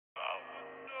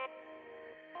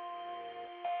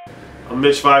I'm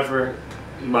Mitch Pfeifer.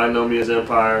 You might know me as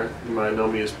M-Pyre. You might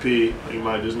know me as P. Or you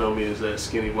might just know me as that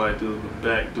skinny white dude in the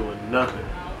back doing nothing.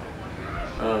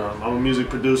 I'm a music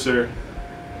producer,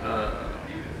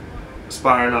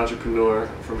 aspiring entrepreneur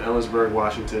from Ellensburg,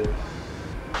 Washington.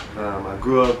 I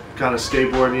grew up kind of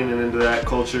skateboarding and into that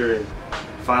culture, and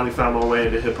finally found my way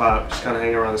into hip hop. Just kind of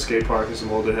hanging around the skate park and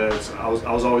some older heads. I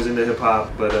was always into hip hop,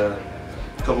 but a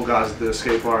couple guys at the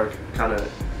skate park kind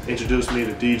of introduced me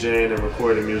to DJing and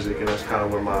recording music, and that's kind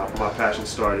of where my passion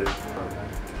started.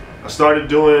 I started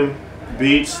doing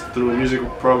beats through music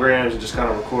programs and just kind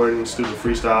of recording stupid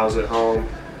freestyles at home,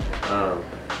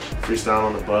 freestyle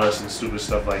on the bus and stupid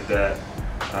stuff like that.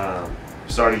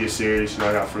 Started to get serious,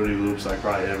 I got Fruity Loops like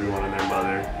probably everyone and their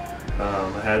mother.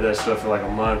 I had that stuff for like a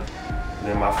month, and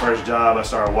then my first job I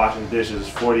started washing dishes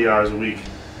 40 hours a week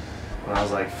when I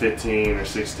was like 15 or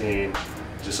 16.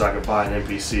 Just so I could buy an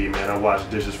MPC, man. I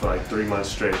washed dishes for like 3 months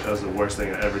straight. That was the worst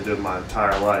thing I ever did in my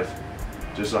entire life.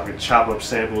 Just so I could chop up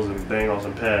samples and bang on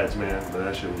some pads, man. But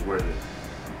that shit was worth it.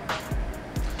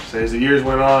 So as the years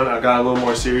went on, I got a little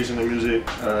more serious in the music.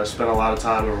 Spent a lot of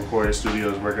time in recording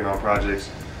studios, working on projects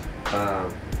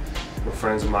with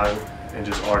friends of mine and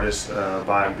just artists,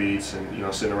 buying beats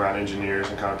and sitting around engineers,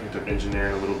 and kind of picked up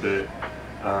engineering a little bit.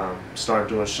 Started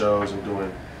doing shows and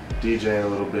doing DJing a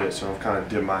little bit, so I've kind of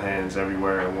dipped my hands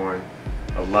everywhere and worn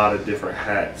a lot of different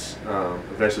hats.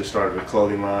 Eventually started a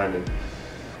clothing line, and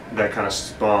that kind of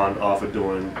spawned off of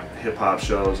doing hip-hop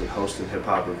shows and hosting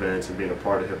hip-hop events and being a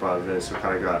part of hip-hop events. So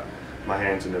kind of got my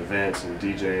hands in events and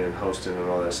DJing and hosting and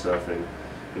all that stuff. And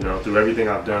through everything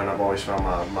I've done, I've always found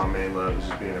my main love is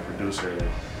just being a producer and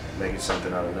making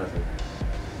something out of nothing.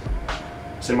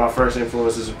 So my first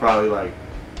influences are probably like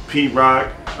Pete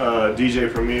Rock,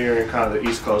 DJ Premier, and kind of the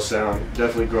East Coast sound.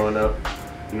 Definitely growing up,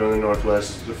 in the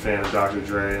Northwest, was a fan of Dr.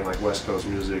 Dre and like West Coast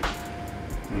music.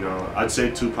 I'd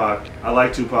say Tupac. I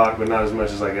like Tupac, but not as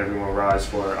much as like everyone rides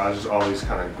for. I just always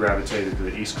kind of gravitated to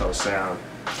the East Coast sound.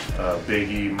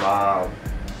 Biggie, Mob,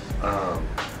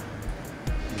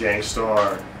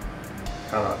 Gangstar,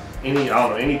 kind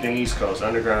of anything East Coast,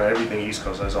 underground, everything East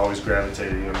Coast. I just always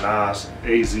gravitated. Nas,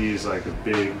 AZ is like a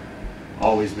big,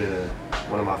 always been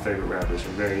one of my favorite rappers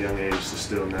from a very young age to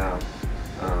still now.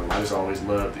 I just always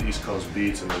loved the East Coast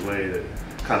beats and the way that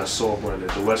kind of soul blended.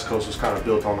 The West Coast was kind of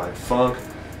built on like funk,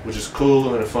 which is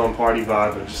cool and a fun party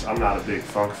vibe, but I'm not a big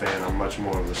funk fan. I'm much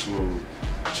more of a smooth,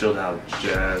 chilled out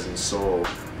jazz and soul.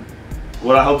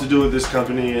 What I hope to do with this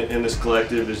company and this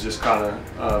collective is just kind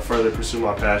of further pursue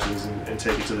my passions and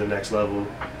take it to the next level.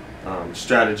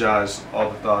 Strategize all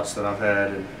the thoughts that I've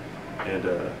had, and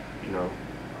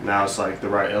now it's like the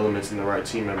right elements and the right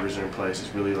team members are in place.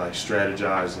 It's really like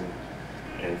strategize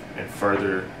and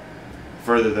further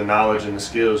the knowledge and the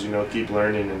skills, keep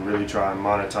learning and really try and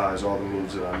monetize all the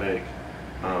moves that I make.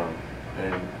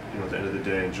 And at the end of the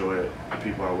day, enjoy it, the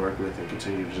people I work with, and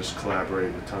continue to just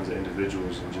collaborate with tons of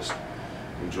individuals and just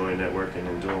enjoy networking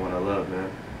and doing what I love,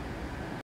 man.